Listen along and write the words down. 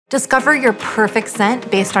Discover your perfect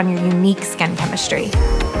scent based on your unique skin chemistry.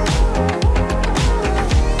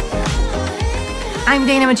 I'm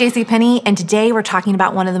Dana with JCPenney, and today we're talking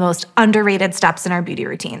about one of the most underrated steps in our beauty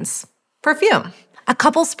routines: perfume. A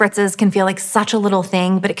couple spritzes can feel like such a little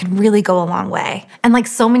thing, but it can really go a long way. And like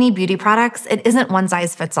so many beauty products, it isn't one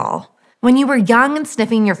size fits all. When you were young and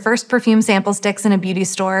sniffing your first perfume sample sticks in a beauty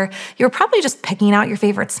store, you were probably just picking out your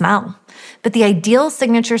favorite smell. But the ideal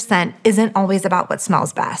signature scent isn't always about what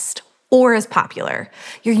smells best or is popular.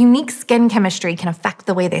 Your unique skin chemistry can affect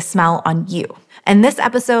the way they smell on you. And this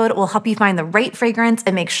episode will help you find the right fragrance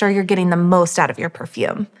and make sure you're getting the most out of your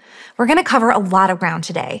perfume. We're gonna cover a lot of ground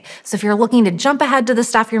today, so if you're looking to jump ahead to the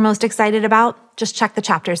stuff you're most excited about, just check the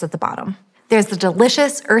chapters at the bottom. There's the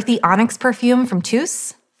delicious earthy onyx perfume from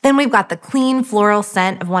Tous. Then we've got the clean floral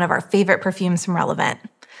scent of one of our favorite perfumes from Relevant.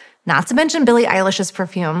 Not to mention Billie Eilish's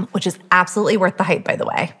perfume, which is absolutely worth the hype, by the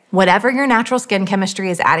way. Whatever your natural skin chemistry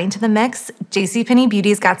is adding to the mix, JCPenney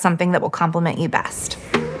Beauty's got something that will complement you best.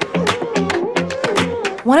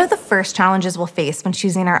 One of the first challenges we'll face when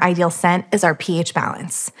choosing our ideal scent is our pH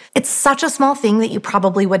balance. It's such a small thing that you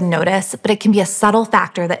probably wouldn't notice, but it can be a subtle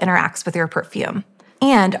factor that interacts with your perfume.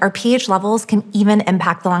 And our pH levels can even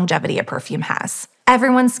impact the longevity a perfume has.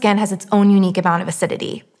 Everyone's skin has its own unique amount of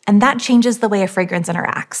acidity, and that changes the way a fragrance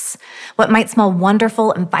interacts. What might smell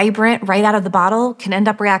wonderful and vibrant right out of the bottle can end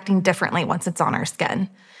up reacting differently once it's on our skin.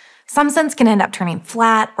 Some scents can end up turning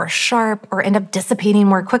flat or sharp or end up dissipating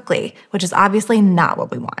more quickly, which is obviously not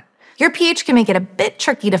what we want. Your pH can make it a bit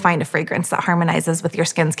tricky to find a fragrance that harmonizes with your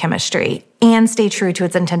skin's chemistry and stay true to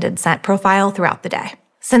its intended scent profile throughout the day.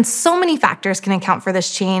 Since so many factors can account for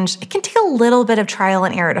this change, it can take a little bit of trial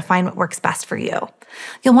and error to find what works best for you.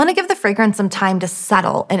 You'll want to give the fragrance some time to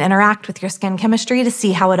settle and interact with your skin chemistry to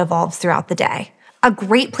see how it evolves throughout the day. A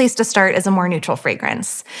great place to start is a more neutral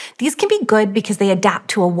fragrance. These can be good because they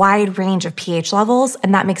adapt to a wide range of pH levels,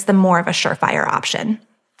 and that makes them more of a surefire option.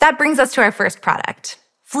 That brings us to our first product.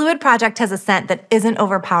 Fluid Project has a scent that isn't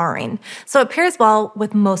overpowering, so it pairs well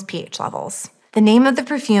with most pH levels. The name of the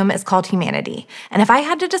perfume is called Humanity, and if I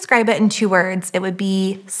had to describe it in 2 words, it would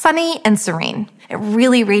be sunny and serene. It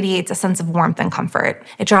really radiates a sense of warmth and comfort.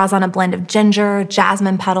 It draws on a blend of ginger,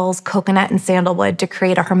 jasmine petals, coconut, and sandalwood to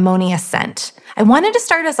create a harmonious scent. I wanted to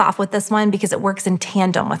start us off with this one because it works in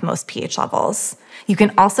tandem with most pH levels. You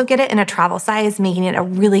can also get it in a travel size, making it a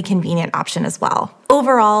really convenient option as well.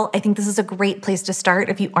 Overall, I think this is a great place to start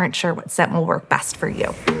if you aren't sure what scent will work best for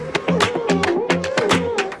you.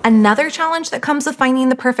 Another challenge that comes with finding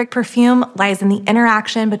the perfect perfume lies in the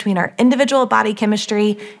interaction between our individual body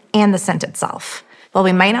chemistry and the scent itself. While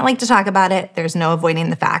we might not like to talk about it, there's no avoiding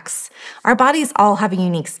the facts. Our bodies all have a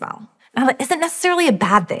unique smell. Now, that isn't necessarily a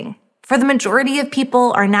bad thing. For the majority of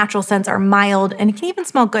people, our natural scents are mild and can even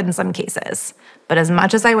smell good in some cases. But as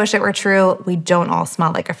much as I wish it were true, we don't all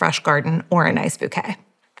smell like a fresh garden or a nice bouquet.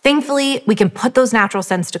 Thankfully, we can put those natural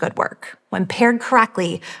scents to good work. When paired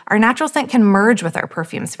correctly, our natural scent can merge with our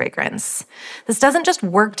perfume's fragrance. This doesn't just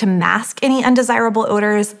work to mask any undesirable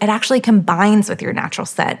odors, it actually combines with your natural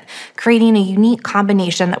scent, creating a unique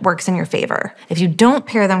combination that works in your favor. If you don't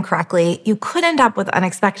pair them correctly, you could end up with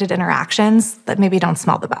unexpected interactions that maybe don't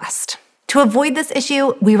smell the best. To avoid this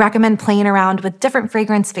issue, we recommend playing around with different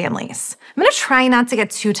fragrance families. I'm gonna try not to get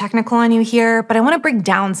too technical on you here, but I wanna break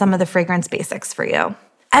down some of the fragrance basics for you.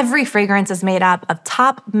 Every fragrance is made up of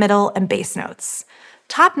top, middle, and base notes.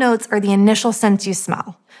 Top notes are the initial scents you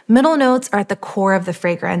smell. Middle notes are at the core of the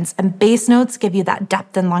fragrance, and base notes give you that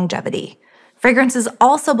depth and longevity. Fragrances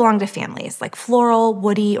also belong to families like floral,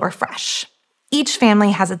 woody, or fresh. Each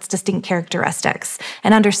family has its distinct characteristics,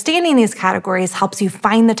 and understanding these categories helps you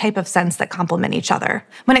find the type of scents that complement each other.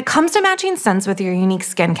 When it comes to matching scents with your unique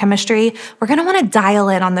skin chemistry, we're gonna wanna dial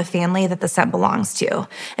in on the family that the scent belongs to.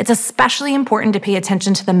 It's especially important to pay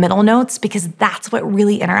attention to the middle notes because that's what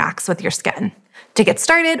really interacts with your skin. To get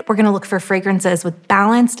started, we're gonna look for fragrances with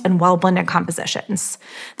balanced and well-blended compositions.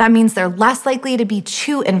 That means they're less likely to be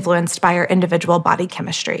too influenced by our individual body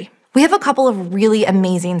chemistry. We have a couple of really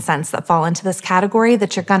amazing scents that fall into this category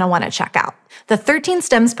that you're gonna wanna check out. The 13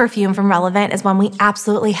 Stems perfume from Relevant is one we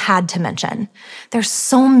absolutely had to mention. There's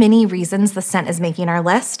so many reasons the scent is making our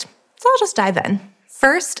list, so I'll just dive in.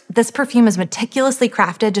 First, this perfume is meticulously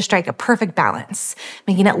crafted to strike a perfect balance,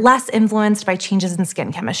 making it less influenced by changes in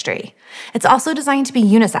skin chemistry. It's also designed to be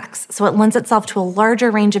unisex, so it lends itself to a larger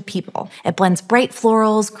range of people. It blends bright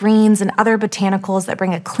florals, greens, and other botanicals that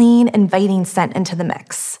bring a clean, inviting scent into the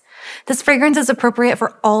mix. This fragrance is appropriate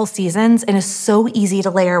for all seasons and is so easy to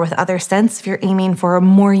layer with other scents if you're aiming for a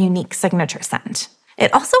more unique signature scent.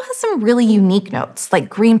 It also has some really unique notes like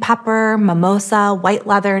green pepper, mimosa, white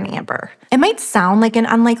leather, and amber. It might sound like an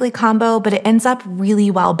unlikely combo, but it ends up really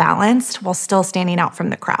well balanced while still standing out from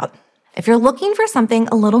the crowd. If you're looking for something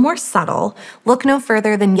a little more subtle, look no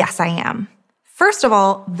further than Yes I Am. First of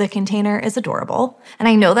all, the container is adorable, and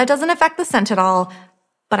I know that doesn't affect the scent at all,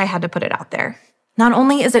 but I had to put it out there. Not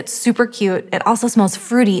only is it super cute, it also smells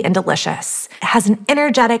fruity and delicious. It has an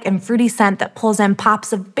energetic and fruity scent that pulls in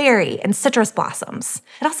pops of berry and citrus blossoms.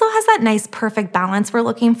 It also has that nice perfect balance we're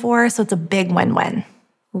looking for, so it's a big win-win.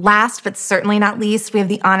 Last, but certainly not least, we have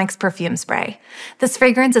the Onyx Perfume Spray. This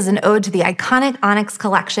fragrance is an ode to the iconic Onyx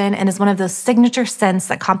collection and is one of those signature scents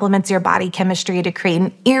that complements your body chemistry to create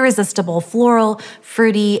an irresistible floral,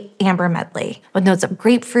 fruity, amber medley. With notes of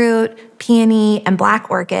grapefruit, peony, and black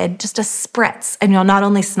orchid, just a spritz, and you'll not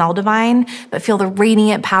only smell divine, but feel the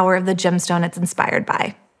radiant power of the gemstone it's inspired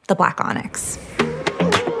by, the black onyx.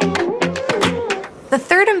 The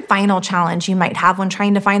third and final challenge you might have when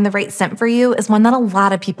trying to find the right scent for you is one that a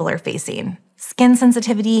lot of people are facing: skin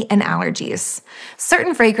sensitivity and allergies.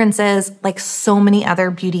 Certain fragrances, like so many other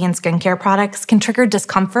beauty and skincare products, can trigger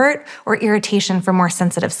discomfort or irritation for more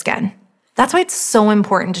sensitive skin. That's why it's so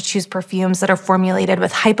important to choose perfumes that are formulated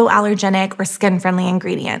with hypoallergenic or skin-friendly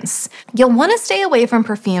ingredients. You'll want to stay away from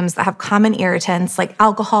perfumes that have common irritants like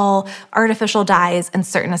alcohol, artificial dyes, and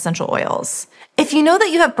certain essential oils. If you know that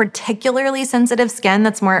you have particularly sensitive skin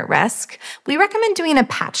that's more at risk, we recommend doing a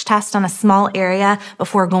patch test on a small area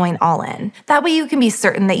before going all in. That way you can be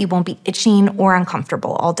certain that you won't be itching or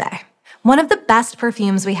uncomfortable all day. One of the best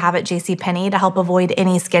perfumes we have at JCPenney to help avoid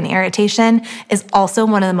any skin irritation is also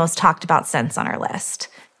one of the most talked about scents on our list: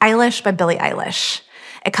 Eilish by Billie Eilish.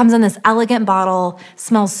 It comes in this elegant bottle,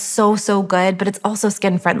 smells so good, but it's also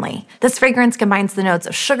skin-friendly. This fragrance combines the notes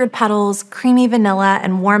of sugared petals, creamy vanilla,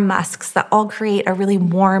 and warm musks that all create a really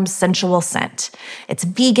warm, sensual scent. It's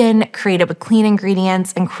vegan, created with clean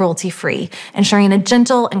ingredients, and cruelty-free, ensuring a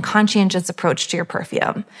gentle and conscientious approach to your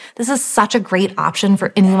perfume. This is such a great option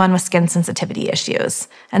for anyone with skin sensitivity issues.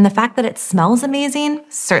 And the fact that it smells amazing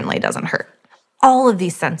certainly doesn't hurt. All of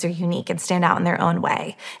these scents are unique and stand out in their own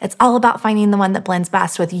way. It's all about finding the one that blends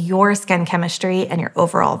best with your skin chemistry and your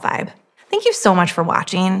overall vibe. Thank you so much for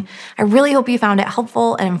watching. I really hope you found it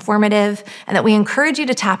helpful and informative, and that we encourage you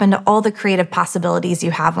to tap into all the creative possibilities you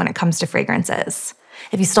have when it comes to fragrances.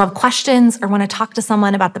 If you still have questions or want to talk to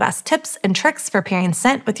someone about the best tips and tricks for pairing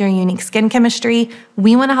scent with your unique skin chemistry,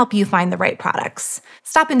 we want to help you find the right products.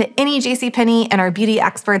 Stop into any JCPenney and our beauty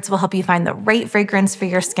experts will help you find the right fragrance for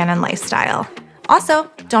your skin and lifestyle. Also,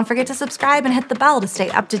 don't forget to subscribe and hit the bell to stay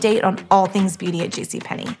up to date on all things beauty at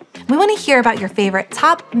JCPenney. We want to hear about your favorite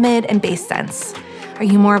top, mid, and base scents. Are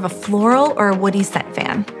you more of a floral or a woody scent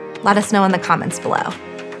fan? Let us know in the comments below.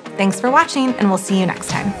 Thanks for watching, and we'll see you next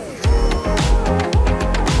time.